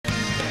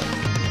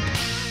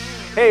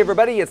Hey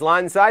everybody, it's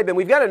Lon.TV, and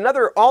we've got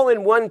another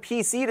all-in-one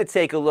PC to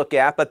take a look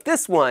at, but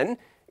this one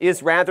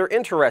is rather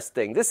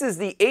interesting. This is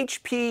the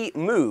HP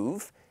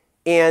Move,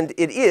 and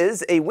it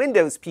is a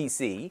Windows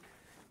PC,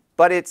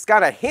 but it's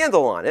got a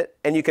handle on it,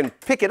 and you can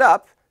pick it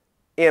up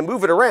and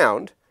move it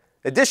around.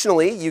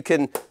 Additionally, you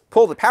can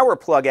pull the power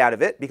plug out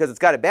of it because it's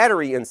got a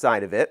battery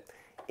inside of it,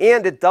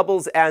 and it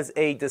doubles as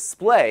a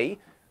display,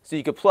 so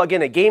you could plug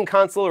in a game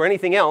console or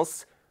anything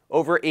else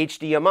over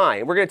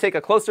HDMI. And we're going to take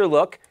a closer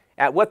look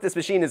at what this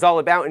machine is all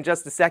about in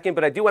just a second,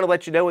 but I do want to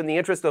let you know, in the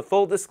interest of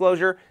full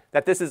disclosure,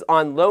 that this is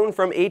on loan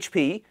from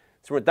HP.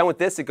 So we're done with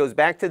this, it goes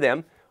back to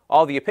them.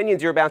 All the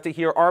opinions you're about to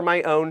hear are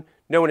my own.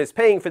 No one is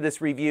paying for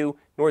this review,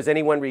 nor has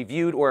anyone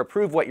reviewed or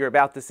approved what you're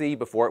about to see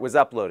before it was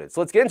uploaded.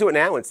 So let's get into it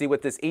now and see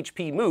what this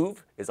HP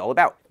Move is all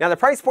about. Now the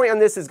price point on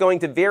this is going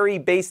to vary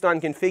based on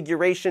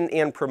configuration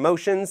and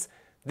promotions.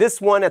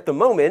 This one at the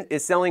moment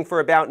is selling for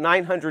about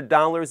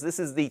 $900. This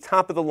is the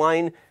top of the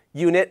line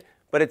unit,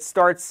 but it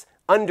starts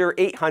under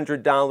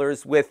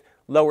 $800 with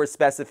lower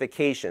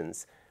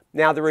specifications.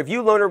 Now the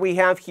review loaner we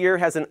have here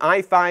has an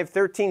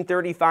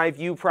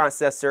i5-1335U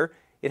processor.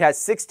 It has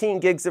 16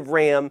 gigs of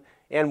RAM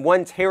and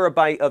 1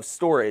 terabyte of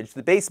storage.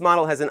 The base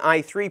model has an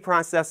i3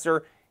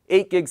 processor,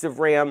 8 gigs of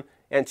RAM,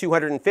 and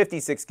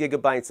 256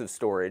 gigabytes of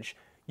storage.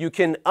 You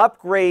can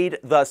upgrade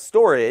the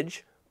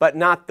storage, but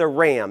not the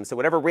RAM. So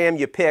whatever RAM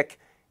you pick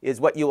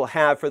is what you will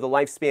have for the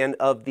lifespan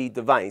of the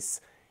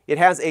device. It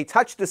has a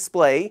touch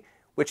display,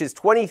 which is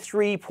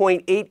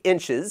 23.8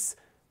 inches.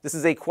 This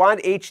is a Quad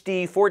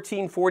HD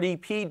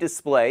 1440p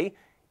display,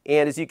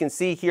 and as you can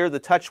see here, the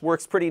touch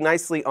works pretty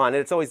nicely on it.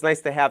 It's always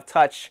nice to have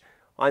touch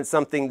on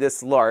something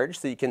this large,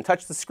 so you can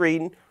touch the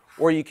screen,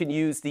 or you can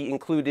use the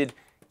included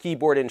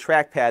keyboard and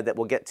trackpad that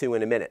we'll get to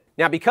in a minute.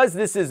 Now, because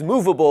this is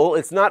movable,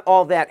 it's not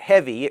all that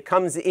heavy. It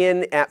comes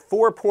in at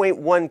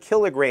 4.1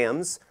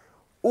 kilograms,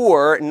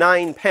 or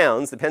 9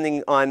 pounds,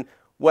 depending on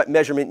what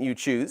measurement you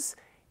choose.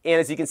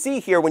 And as you can see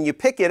here, when you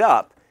pick it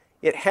up,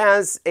 it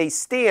has a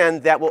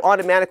stand that will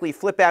automatically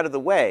flip out of the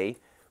way,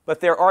 but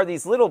there are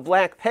these little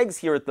black pegs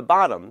here at the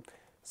bottom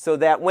so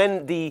that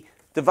when the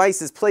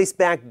device is placed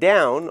back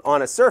down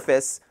on a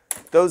surface,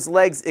 those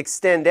legs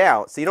extend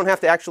out. So you don't have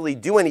to actually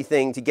do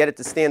anything to get it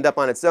to stand up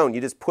on its own.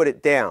 You just put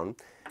it down.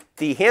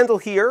 The handle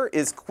here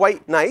is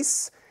quite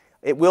nice.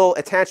 It will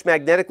attach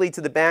magnetically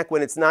to the back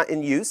when it's not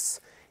in use.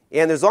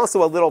 And there's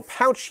also a little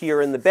pouch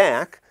here in the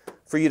back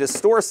for you to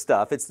store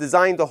stuff. It's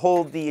designed to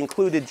hold the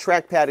included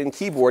trackpad and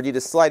keyboard. You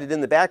just slide it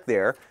in the back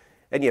there,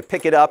 and you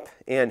pick it up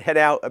and head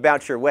out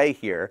about your way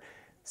here.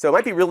 So it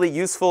might be really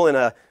useful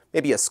in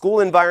maybe a school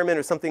environment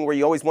or something where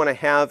you always want to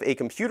have a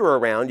computer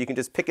around. You can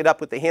just pick it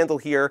up with the handle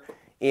here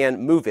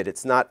and move it.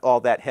 It's not all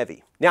that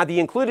heavy. Now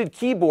the included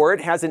keyboard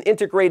has an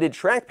integrated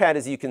trackpad,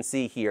 as you can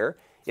see here.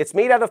 It's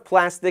made out of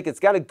plastic. It's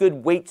got a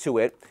good weight to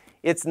it.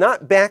 It's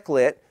not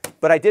backlit,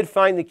 but I did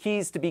find the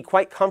keys to be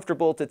quite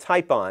comfortable to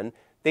type on.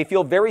 They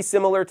feel very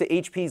similar to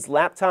HP's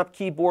laptop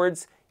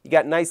keyboards. You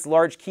got nice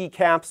large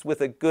keycaps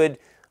with a good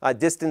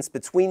distance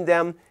between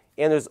them,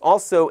 and there's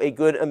also a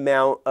good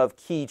amount of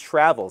key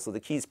travel. So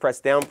the keys press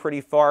down pretty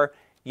far.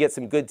 You get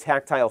some good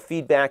tactile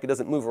feedback. It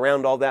doesn't move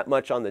around all that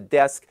much on the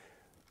desk.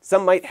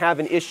 Some might have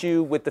an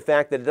issue with the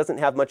fact that it doesn't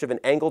have much of an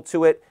angle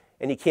to it,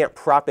 and you can't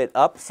prop it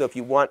up. So if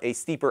you want a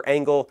steeper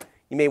angle,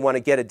 you may want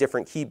to get a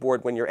different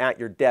keyboard when you're at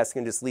your desk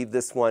and just leave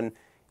this one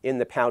in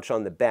the pouch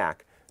on the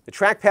back. The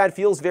trackpad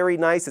feels very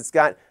nice. It's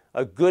got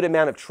a good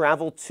amount of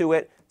travel to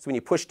it. So when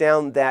you push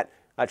down that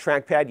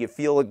trackpad, you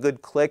feel a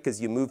good click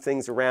as you move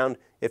things around.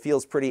 It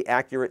feels pretty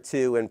accurate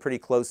too, and pretty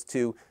close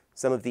to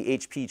some of the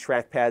HP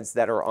trackpads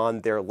that are on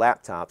their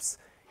laptops.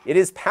 It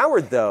is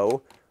powered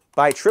though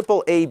by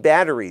AAA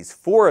batteries,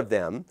 4 of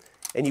them,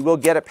 and you will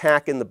get a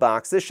pack in the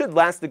box. This should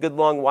last a good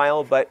long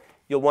while, but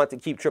you'll want to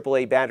keep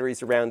AAA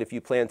batteries around if you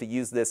plan to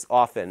use this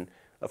often.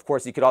 Of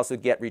course, you could also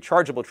get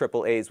rechargeable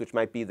AAAs, which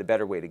might be the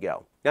better way to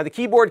go. Now, the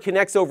keyboard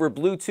connects over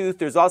Bluetooth.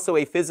 There's also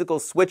a physical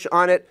switch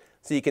on it,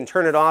 so you can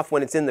turn it off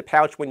when it's in the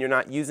pouch when you're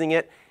not using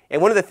it.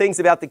 And one of the things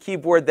about the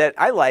keyboard that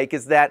I like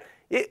is that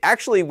it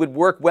actually would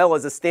work well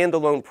as a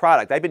standalone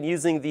product. I've been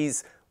using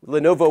these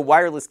Lenovo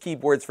wireless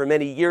keyboards for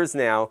many years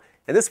now,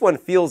 and this one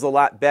feels a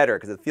lot better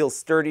because it feels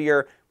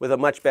sturdier with a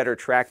much better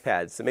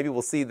trackpad. So maybe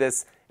we'll see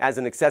this as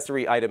an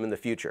accessory item in the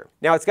future.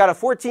 Now, it's got a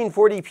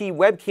 1440p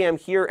webcam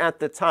here at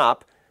the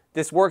top.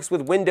 This works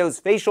with Windows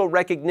facial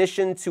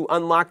recognition to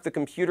unlock the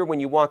computer when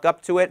you walk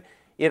up to it.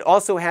 It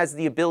also has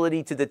the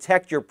ability to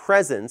detect your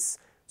presence.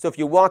 So if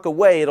you walk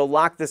away, it'll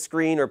lock the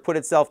screen or put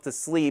itself to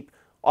sleep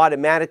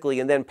automatically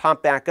and then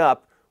pop back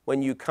up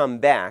when you come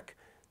back.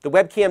 The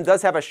webcam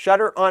does have a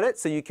shutter on it,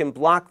 so you can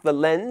block the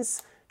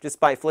lens just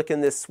by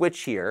flicking this switch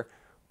here.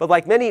 But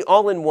like many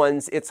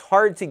all-in-ones, it's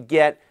hard to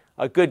get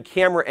a good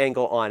camera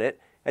angle on it.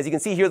 As you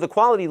can see here, the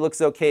quality looks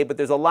okay, but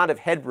there's a lot of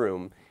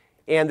headroom.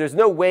 And there's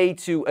no way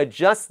to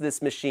adjust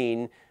this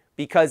machine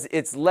because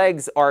its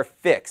legs are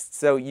fixed.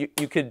 So you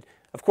could,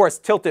 of course,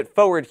 tilt it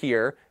forward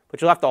here,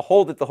 but you'll have to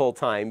hold it the whole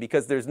time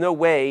because there's no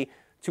way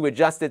to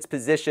adjust its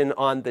position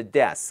on the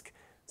desk.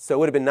 So it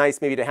would have been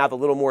nice maybe to have a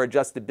little more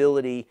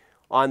adjustability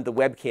on the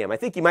webcam. I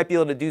think you might be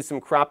able to do some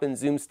crop and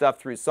zoom stuff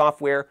through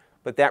software,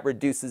 but that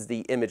reduces the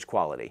image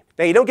quality.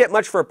 Now, you don't get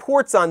much for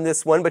ports on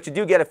this one, but you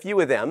do get a few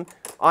of them.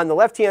 On the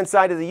left-hand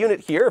side of the unit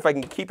here, if I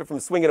can keep it from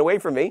swinging away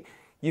from me,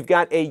 you've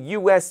got a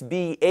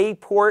USB-A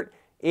port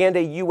and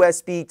a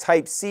USB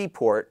Type-C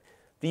port.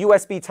 The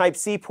USB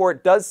Type-C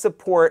port does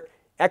support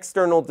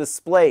external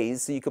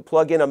displays, so you could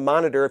plug in a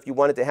monitor if you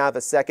wanted to have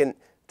a second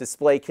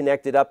display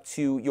connected up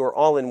to your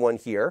all-in-one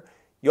here.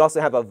 You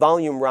also have a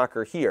volume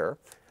rocker here.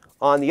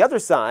 On the other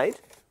side,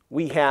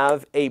 we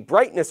have a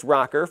brightness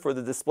rocker for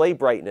the display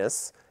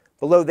brightness.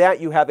 Below that,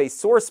 you have a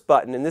source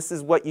button, and this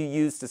is what you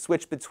use to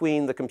switch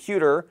between the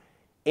computer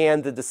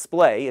and the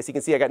display. As you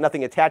can see, I got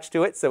nothing attached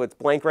to it, so it's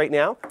blank right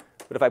now.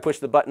 But if I push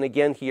the button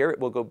again here, it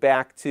will go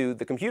back to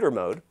the computer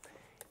mode.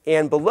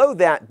 And below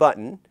that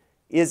button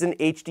is an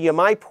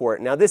HDMI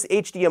port. Now, this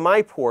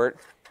HDMI port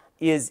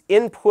is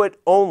input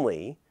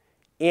only,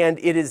 and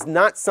it is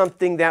not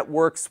something that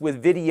works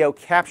with video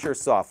capture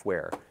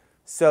software.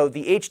 So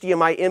the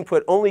HDMI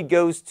input only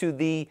goes to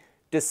the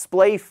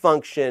display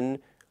function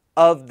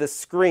of the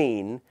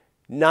screen,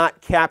 not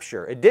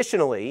capture.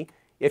 Additionally,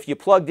 if you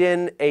plugged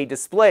in a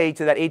display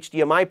to that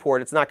HDMI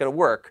port, it's not going to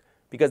work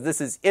because this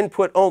is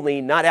input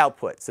only, not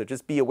output. So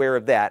just be aware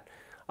of that.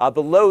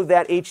 Below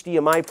that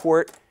HDMI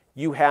port,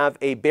 you have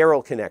a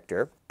barrel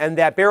connector. And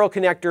that barrel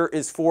connector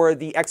is for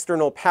the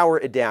external power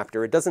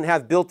adapter. It doesn't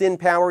have built-in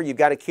power. You've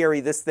got to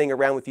carry this thing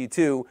around with you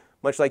too,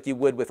 much like you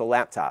would with a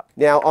laptop.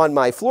 Now, on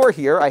my floor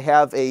here, I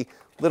have a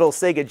little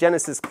Sega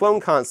Genesis clone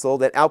console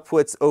that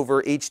outputs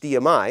over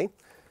HDMI.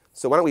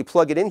 So why don't we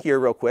plug it in here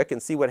real quick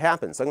and see what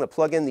happens. So I'm going to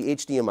plug in the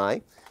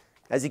HDMI.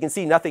 As you can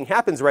see, nothing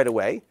happens right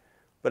away.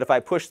 But if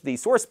I push the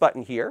source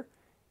button here,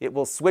 it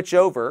will switch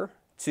over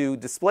to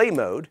display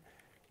mode.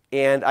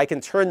 And I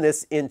can turn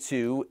this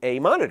into a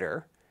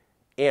monitor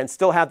and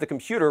still have the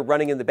computer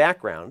running in the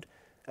background.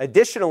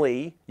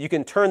 Additionally, you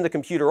can turn the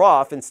computer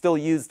off and still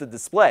use the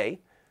display.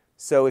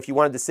 So if you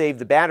wanted to save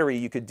the battery,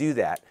 you could do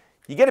that.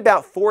 You get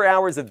about 4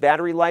 hours of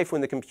battery life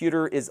when the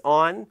computer is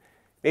on,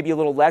 maybe a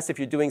little less if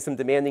you're doing some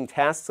demanding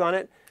tasks on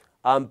it.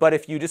 But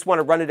if you just want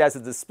to run it as a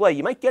display,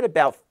 you might get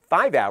about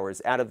 5 hours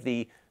out of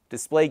the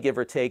display, give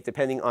or take,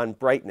 depending on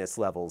brightness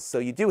levels. So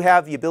you do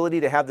have the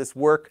ability to have this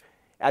work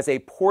as a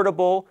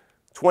portable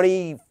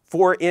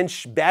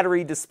 24-inch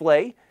battery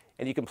display,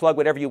 and you can plug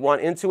whatever you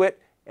want into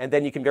it, and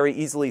then you can very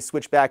easily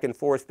switch back and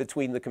forth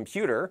between the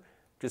computer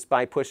just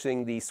by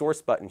pushing the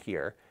source button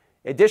here.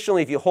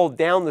 Additionally, if you hold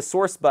down the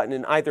source button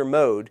in either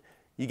mode,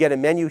 you get a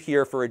menu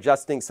here for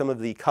adjusting some of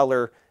the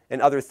color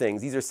and other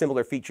things. These are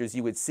similar features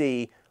you would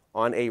see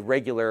on a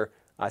regular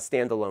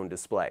standalone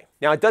display.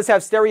 Now, it does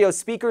have stereo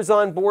speakers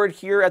on board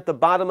here at the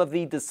bottom of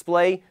the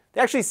display.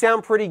 They actually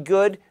sound pretty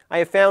good. I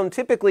have found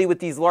typically with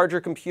these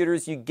larger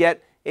computers, you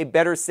get a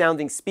better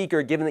sounding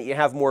speaker given that you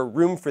have more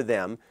room for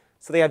them.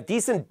 So they have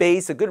decent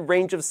bass, a good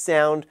range of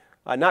sound,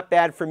 not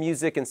bad for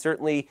music, and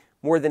certainly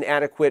more than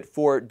adequate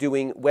for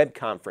doing web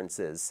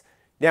conferences.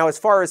 Now, as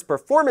far as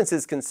performance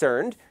is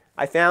concerned,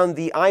 I found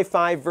the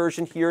i5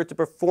 version here to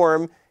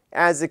perform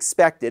as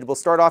expected. We'll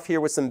start off here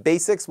with some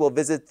basics. We'll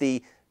visit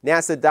the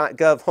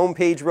nasa.gov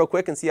homepage real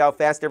quick and see how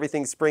fast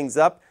everything springs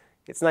up.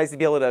 It's nice to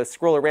be able to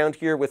scroll around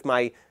here with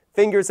my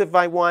fingers if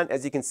I want.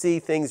 As you can see,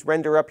 things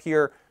render up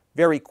here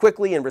very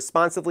quickly and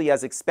responsively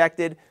as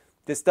expected.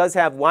 This does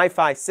have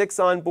Wi-Fi 6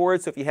 on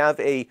board, so if you have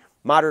a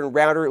modern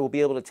router, it will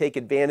be able to take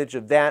advantage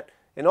of that.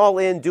 And all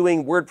in,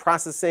 doing word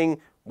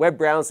processing, web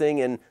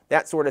browsing, and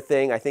that sort of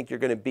thing, I think you're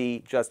going to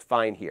be just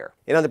fine here.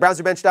 And on the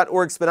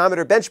Browserbench.org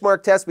Speedometer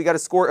benchmark test, we got a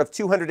score of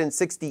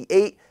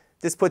 268.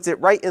 This puts it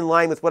right in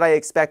line with what I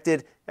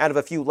expected out of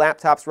a few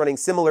laptops running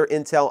similar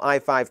Intel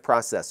i5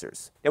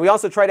 processors. And we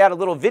also tried out a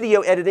little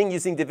video editing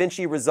using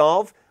DaVinci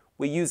Resolve.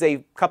 We use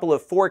a couple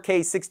of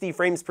 4K 60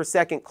 frames per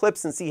second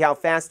clips and see how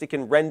fast it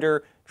can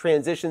render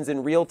transitions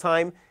in real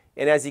time.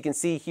 And as you can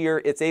see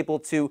here, it's able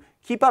to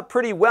keep up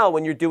pretty well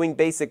when you're doing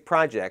basic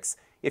projects.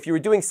 If you were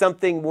doing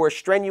something more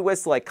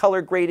strenuous like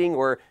color grading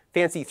or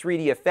fancy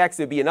 3D effects,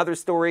 it would be another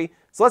story.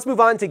 So let's move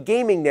on to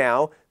gaming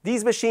now.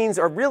 These machines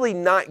are really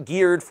not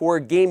geared for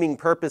gaming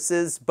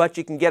purposes, but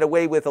you can get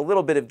away with a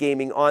little bit of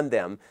gaming on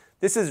them.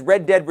 This is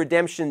Red Dead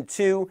Redemption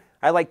 2.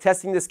 I like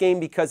testing this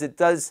game because it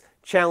does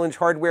challenge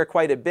hardware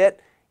quite a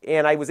bit,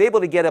 and I was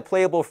able to get a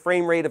playable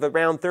frame rate of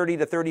around 30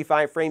 to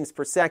 35 frames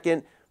per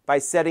second by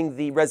setting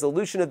the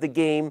resolution of the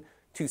game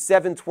to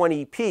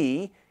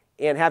 720p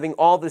and having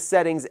all the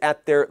settings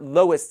at their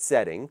lowest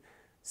setting.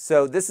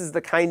 So this is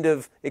the kind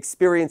of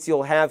experience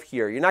you'll have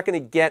here. You're not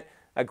going to get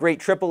a great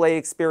AAA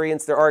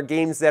experience. There are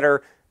games that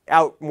are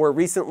out more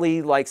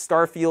recently, like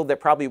Starfield, that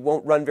probably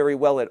won't run very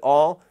well at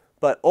all,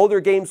 but older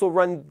games will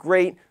run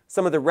great.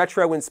 Some of the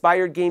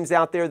retro-inspired games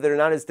out there that are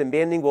not as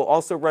demanding will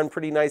also run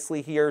pretty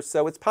nicely here,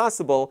 so it's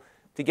possible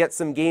to get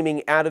some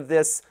gaming out of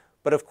this.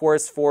 But of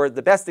course, for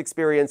the best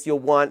experience, you'll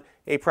want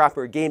a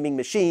proper gaming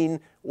machine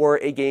or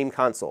a game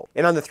console.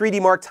 And on the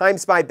 3D Mark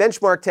TimeSpy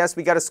Benchmark test,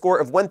 we got a score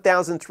of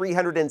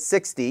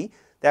 1,360.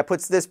 That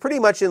puts this pretty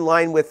much in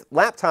line with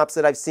laptops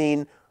that I've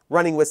seen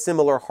running with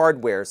similar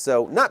hardware.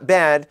 So not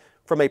bad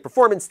from a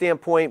performance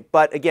standpoint,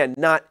 but again,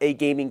 not a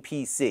gaming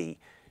PC.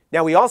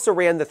 Now, we also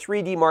ran the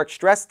 3D Mark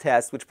stress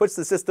test, which puts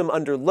the system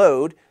under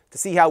load to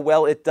see how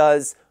well it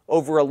does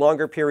over a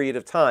longer period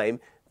of time.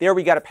 There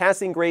we got a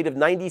passing grade of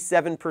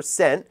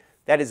 97%.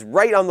 That is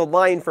right on the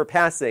line for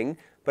passing,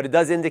 but it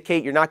does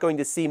indicate you're not going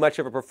to see much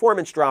of a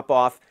performance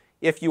drop-off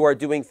if you are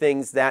doing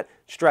things that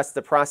stress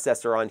the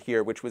processor on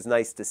here, which was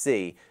nice to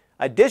see.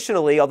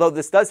 Additionally, although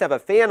this does have a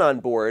fan on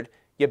board,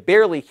 you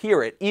barely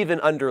hear it, even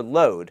under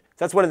load. So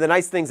that's one of the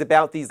nice things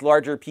about these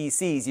larger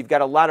PCs. You've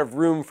got a lot of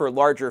room for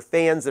larger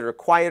fans that are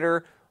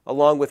quieter,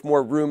 along with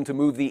more room to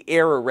move the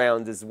air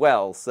around as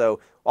well. So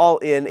all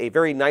in, a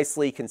very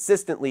nicely,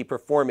 consistently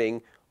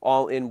performing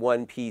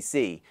all-in-one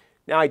PC.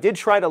 Now, I did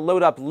try to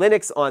load up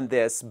Linux on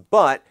this,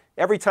 but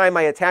every time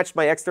I attached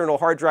my external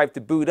hard drive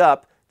to boot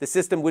up, the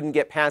system wouldn't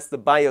get past the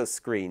BIOS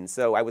screen.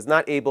 So I was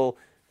not able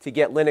to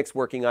get Linux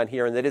working on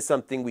here, and that is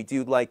something we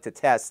do like to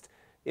test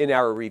in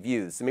our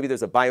reviews. So maybe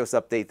there's a BIOS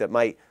update that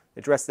might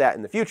address that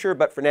in the future,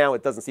 but for now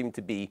it doesn't seem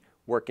to be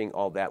working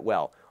all that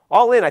well.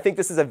 All in, I think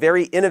this is a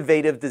very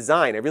innovative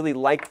design. I really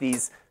like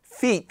these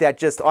feet that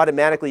just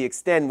automatically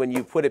extend when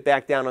you put it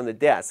back down on the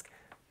desk.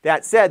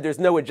 That said, there's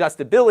no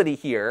adjustability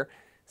here,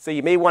 so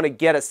you may want to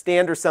get a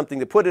stand or something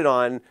to put it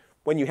on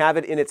when you have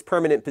it in its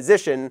permanent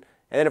position.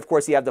 And then, of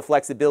course, you have the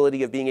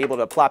flexibility of being able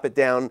to plop it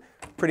down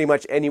pretty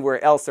much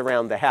anywhere else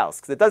around the house.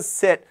 Because it does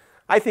sit,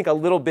 I think, a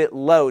little bit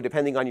low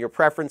depending on your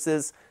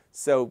preferences.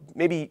 So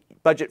maybe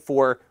budget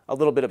for a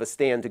little bit of a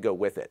stand to go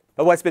with it.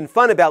 But what's been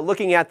fun about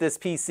looking at this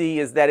PC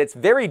is that it's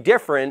very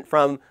different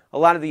from a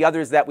lot of the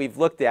others that we've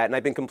looked at. And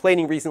I've been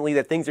complaining recently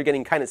that things are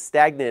getting kind of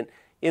stagnant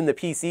in the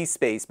PC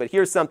space. But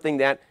here's something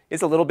that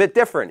is a little bit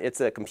different.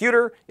 It's a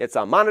computer, it's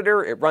a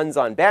monitor, it runs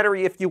on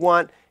battery if you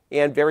want,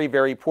 and very,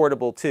 very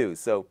portable too.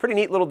 So pretty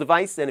neat little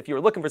device, and if you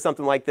were looking for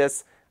something like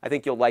this, I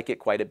think you'll like it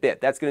quite a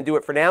bit. That's going to do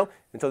it for now.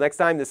 Until next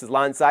time, this is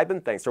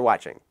Lon.TV. Thanks for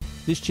watching.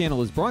 This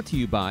channel is brought to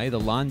you by the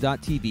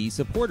Lon.TV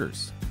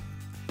supporters,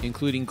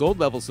 including gold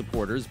level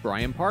supporters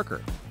Brian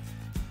Parker,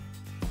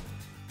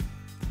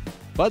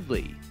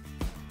 Budley,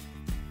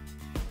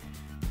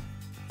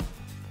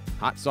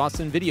 Hot Sauce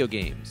and Video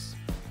Games,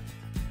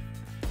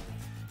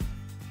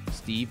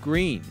 Steve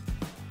Green,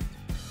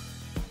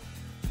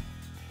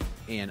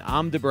 and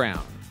Amda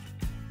Brown.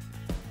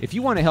 If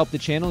you want to help the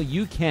channel,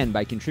 you can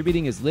by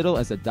contributing as little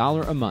as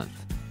 $1 a month.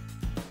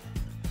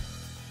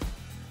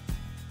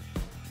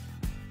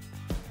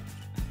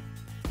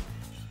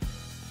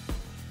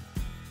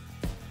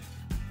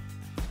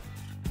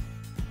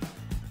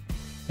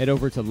 Head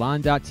over to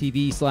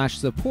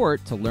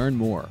lon.tv/support to learn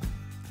more.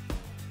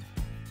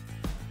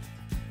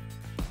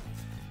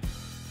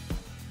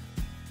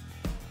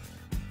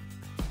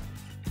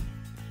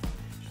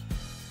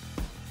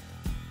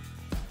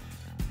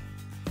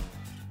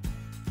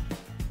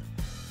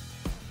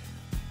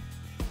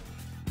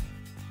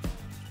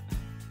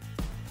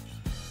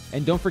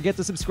 And don't forget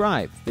to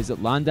subscribe.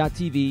 Visit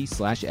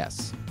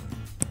lon.tv/s.